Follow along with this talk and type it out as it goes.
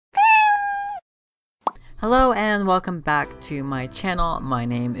Hello and welcome back to my channel. My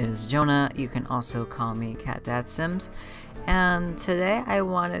name is Jonah. You can also call me Cat Dad Sims. And today I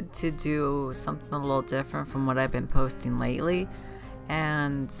wanted to do something a little different from what I've been posting lately.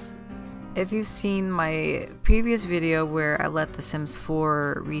 And if you've seen my previous video where I let the Sims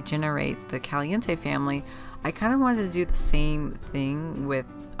 4 regenerate the Caliente family, I kind of wanted to do the same thing with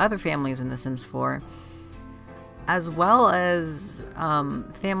other families in the Sims 4, as well as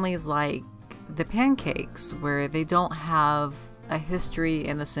families like the Pancakes, where they don't have a history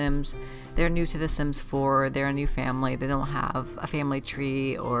in the Sims. They're new to the Sims 4, they're a new family, they don't have a family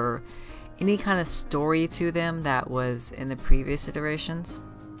tree or any kind of story to them that was in the previous iterations.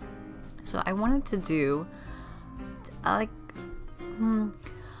 So I wanted to do I'm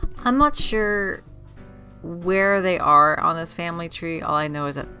not sure where they are on this family tree. All I know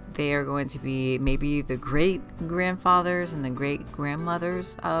is that they are going to be maybe the great grandfathers and the great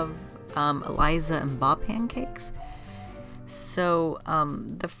grandmothers of Eliza and Bob Pancakes. So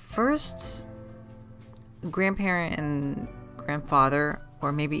the first grandparent and grandfather,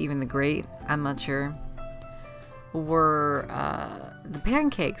 or maybe even the great, I'm not sure, were the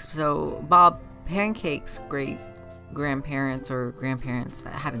Pancakes. So Bob Pancakes' great grandparents or grandparents, I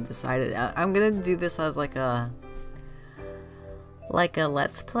haven't decided. I'm gonna do this as like a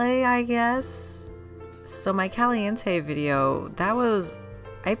let's play, I guess. So my Caliente video,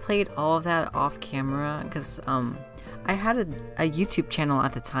 I played all of that off camera because I had a YouTube channel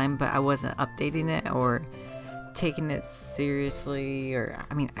at the time, but I wasn't updating it or taking it seriously. Or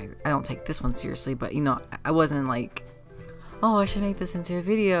I mean, I don't take this one seriously, but you know, I wasn't like, oh, I should make this into a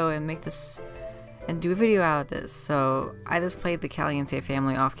video and make this and do a video out of this. So I just played the Caliente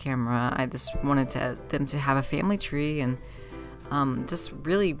family off camera. I just wanted them to have a family tree and just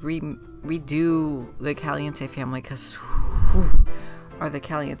really redo the Caliente family, because are the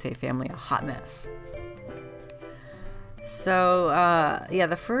Caliente family a hot mess. So yeah,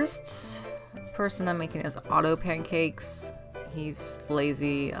 the first person I'm making is Auto Pancakes. He's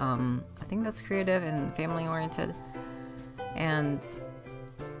lazy. I think that's creative and family oriented. And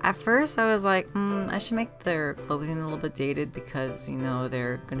at first I was like, I should make their clothing a little bit dated because, you know,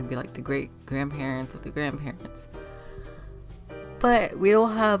 they're gonna be like the great grandparents of the grandparents. But we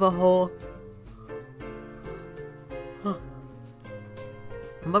don't have a whole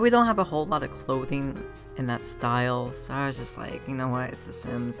lot of clothing in that style, so I was just like, you know what, it's The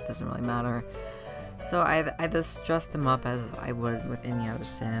Sims, it doesn't really matter. So I just dressed them up as I would with any other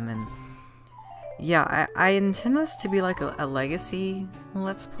Sim. And yeah, I intend this to be like a legacy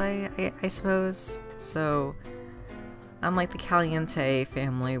let's play, I suppose. So unlike the Caliente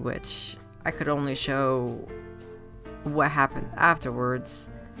family, which I could only show what happened afterwards,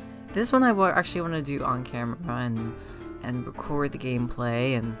 this one I actually want to do on camera and record the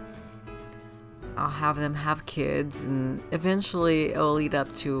gameplay, and I'll have them have kids, and eventually it'll lead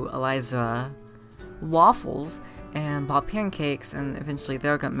up to Eliza, Waffles, and Bob Pancakes, and eventually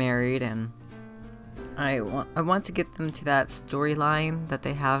they'll get married. And I want to get them to that storyline that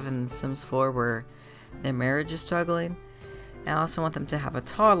they have in Sims 4 where their marriage is struggling. And I also want them to have a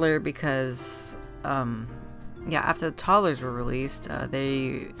toddler because yeah, after the toddlers were released,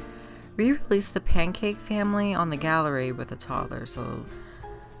 they re-released the Pancake family on the gallery with a toddler. So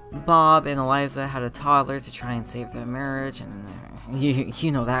Bob and Eliza had a toddler to try and save their marriage, and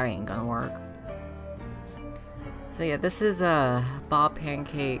you know that ain't gonna work. So yeah, this is Bob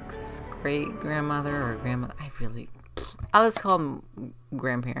Pancake's great grandmother or grandmother. I'll just call them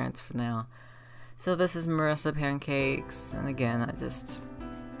grandparents for now. So this is Marissa Pancakes, and again,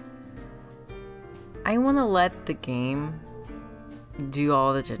 I want to let the game do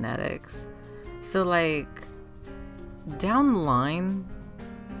all the genetics. So like down the line,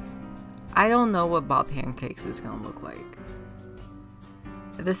 I don't know what Bob Pancakes is gonna look like.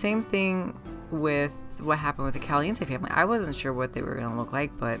 The same thing with what happened with the Caliente family. I wasn't sure what they were gonna look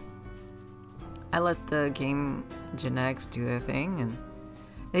like, but I let the game genetics do their thing, and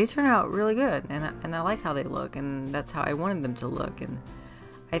they turn out really good, and I like how they look, and that's how I wanted them to look. And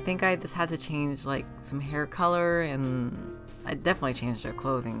I think I just had to change like some hair color, and I definitely changed their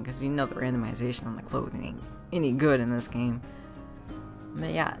clothing because you know the randomization on the clothing ain't any good in this game.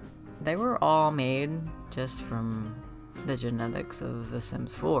 But yeah, they were all made just from the genetics of The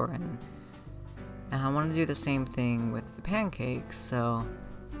Sims 4, and I want to do the same thing with the Pancakes. So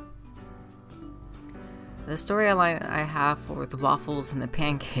the storyline I have for the Waffles and the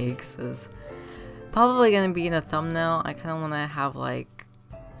Pancakes is probably going to be in a thumbnail. I kind of want to have like,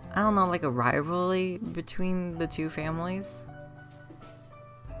 I don't know, like a rivalry between the two families.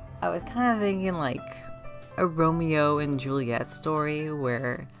 I was kind of thinking like a Romeo and Juliet story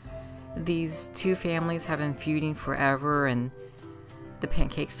where these two families have been feuding forever, and the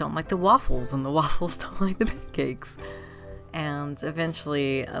Pancakes don't like the Waffles, and the Waffles don't like the Pancakes. And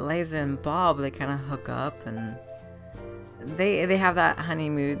eventually, Eliza and Bob, they kind of hook up, and they have that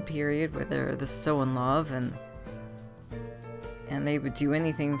honeymoon period where they're so in love, and they would do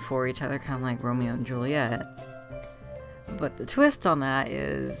anything for each other, kind of like Romeo and Juliet. But the twist on that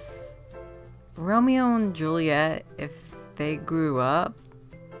is Romeo and Juliet, if they grew up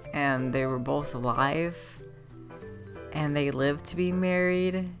and they were both alive and they lived to be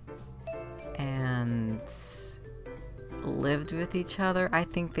married and lived with each other, I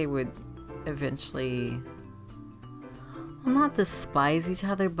think they would eventually, well, not despise each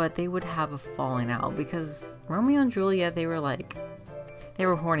other, but they would have a falling out, because Romeo and Juliet, they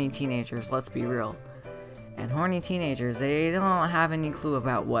were horny teenagers, let's be real. And horny teenagers, they don't have any clue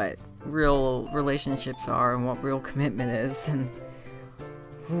about what real relationships are and what real commitment is. And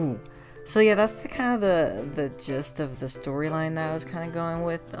so yeah, that's the kind of the gist of the storyline that I was kind of going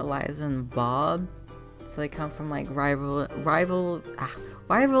with Eliza and Bob. So they come from like rivaling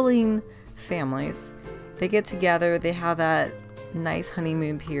families. They get together, they have that nice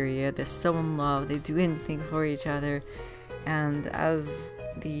honeymoon period, they're so in love, they do anything for each other, and as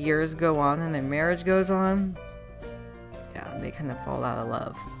the years go on and their marriage goes on, yeah, they kind of fall out of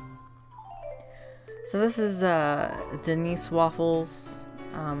love. So this is Denise Waffles.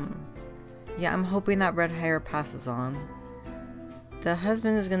 Yeah, I'm hoping that red hair passes on. The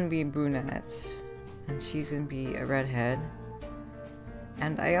husband is going to be a brunette, and she's going to be a redhead.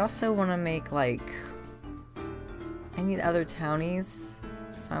 And I also want to make, like, I need other townies,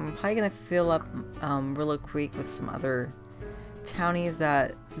 so I'm probably going to fill up real quick with some other townies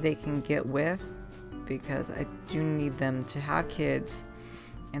that they can get with, because I do need them to have kids,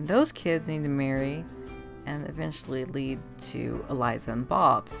 and those kids need to marry and eventually lead to Eliza and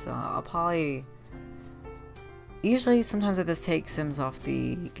Bob. So I'll probably, usually sometimes I just take Sims off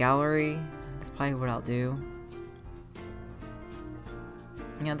the gallery. That's probably what I'll do.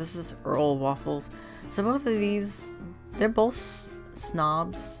 Yeah, this is Earl Waffles. So both of these, they're both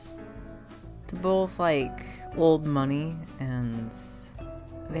snobs. They're both like old money, and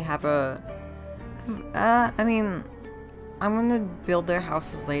they have a I mean, I'm gonna build their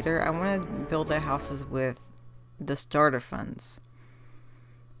houses later. I want to build their houses with the starter funds.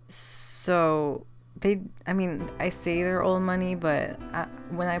 So I mean, I say they're old money, but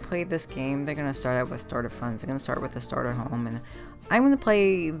when I play this game, they're gonna start out with starter funds. They're gonna start with a starter home, and I'm gonna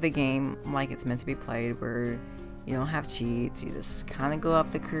play the game like it's meant to be played, where you don't have cheats. You just kind of go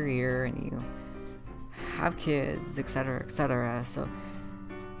up the career, and you have kids, etc., etc. So,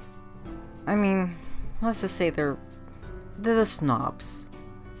 I mean, let's just say they're the snobs.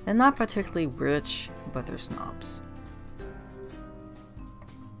 They're not particularly rich, but they're snobs.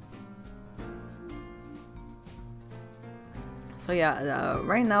 So yeah,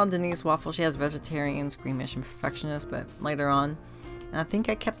 right now Denise Waffle, she has vegetarian, squeamish, and perfectionist, but later on, and I think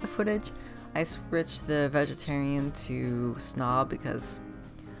I kept the footage, I switched the vegetarian to snob because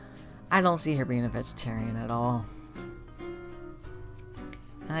I don't see her being a vegetarian at all.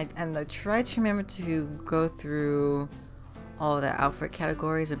 And I try to remember to go through all of the outfit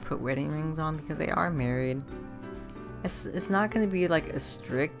categories and put wedding rings on, because they are married. It's not going to be like a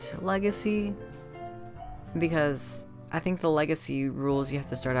strict legacy, because I think the legacy rules, you have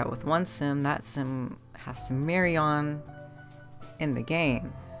to start out with one sim. That sim has to marry on in the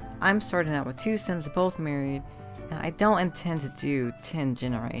game. I'm starting out with 2 sims, both married, and I don't intend to do 10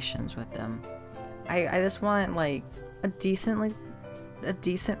 generations with them. I just want like a decent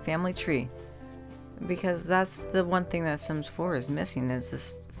family tree, because that's the one thing that Sims 4 is missing, is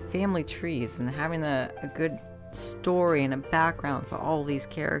this family trees and having a good story and a background for all these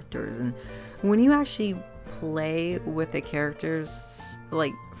characters. And when you actually play with the characters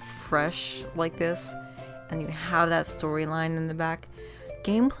like fresh like this, and you have that storyline in the back,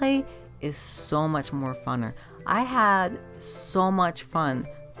 gameplay is so much more funner. I had so much fun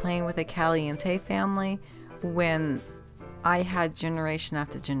playing with the Caliente family when I had generation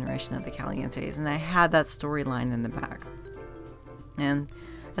after generation of the Calientes, and I had that storyline in the back. And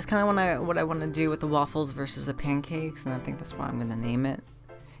that's kind of what I want to do with the Waffles versus the Pancakes, and I think that's why I'm going to name it.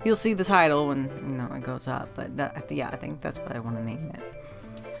 You'll see the title when, you know, it goes up, but yeah, I think that's what I want to name it.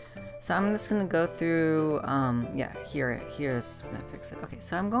 So I'm just going to go through, yeah, here's going to fix it. Okay,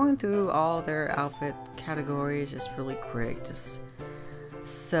 so I'm going through all their outfit categories just really quick, just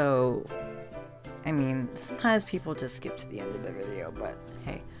so, I mean, sometimes people just skip to the end of the video, but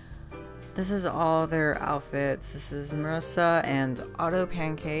hey. This is all their outfits. This is Marissa and Otto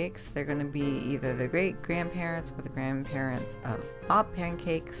Pancakes. They're going to be either the great-grandparents or the grandparents of Bob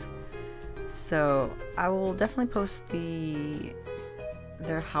Pancakes. So I will definitely post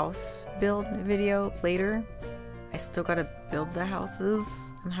their house build video later. I still gotta build the houses.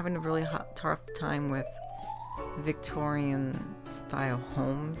 I'm having a really tough time with Victorian style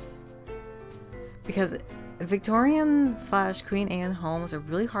homes, because Victorian / Queen Anne homes are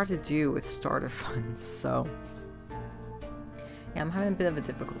really hard to do with starter funds. So yeah, I'm having a bit of a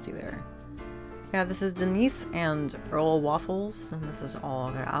difficulty there. Yeah, this is Denise and Earl Waffles, and this is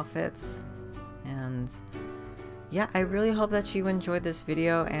all their outfits. And yeah, I really hope that you enjoyed this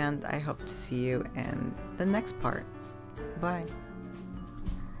video, and I hope to see you in the next part. Bye.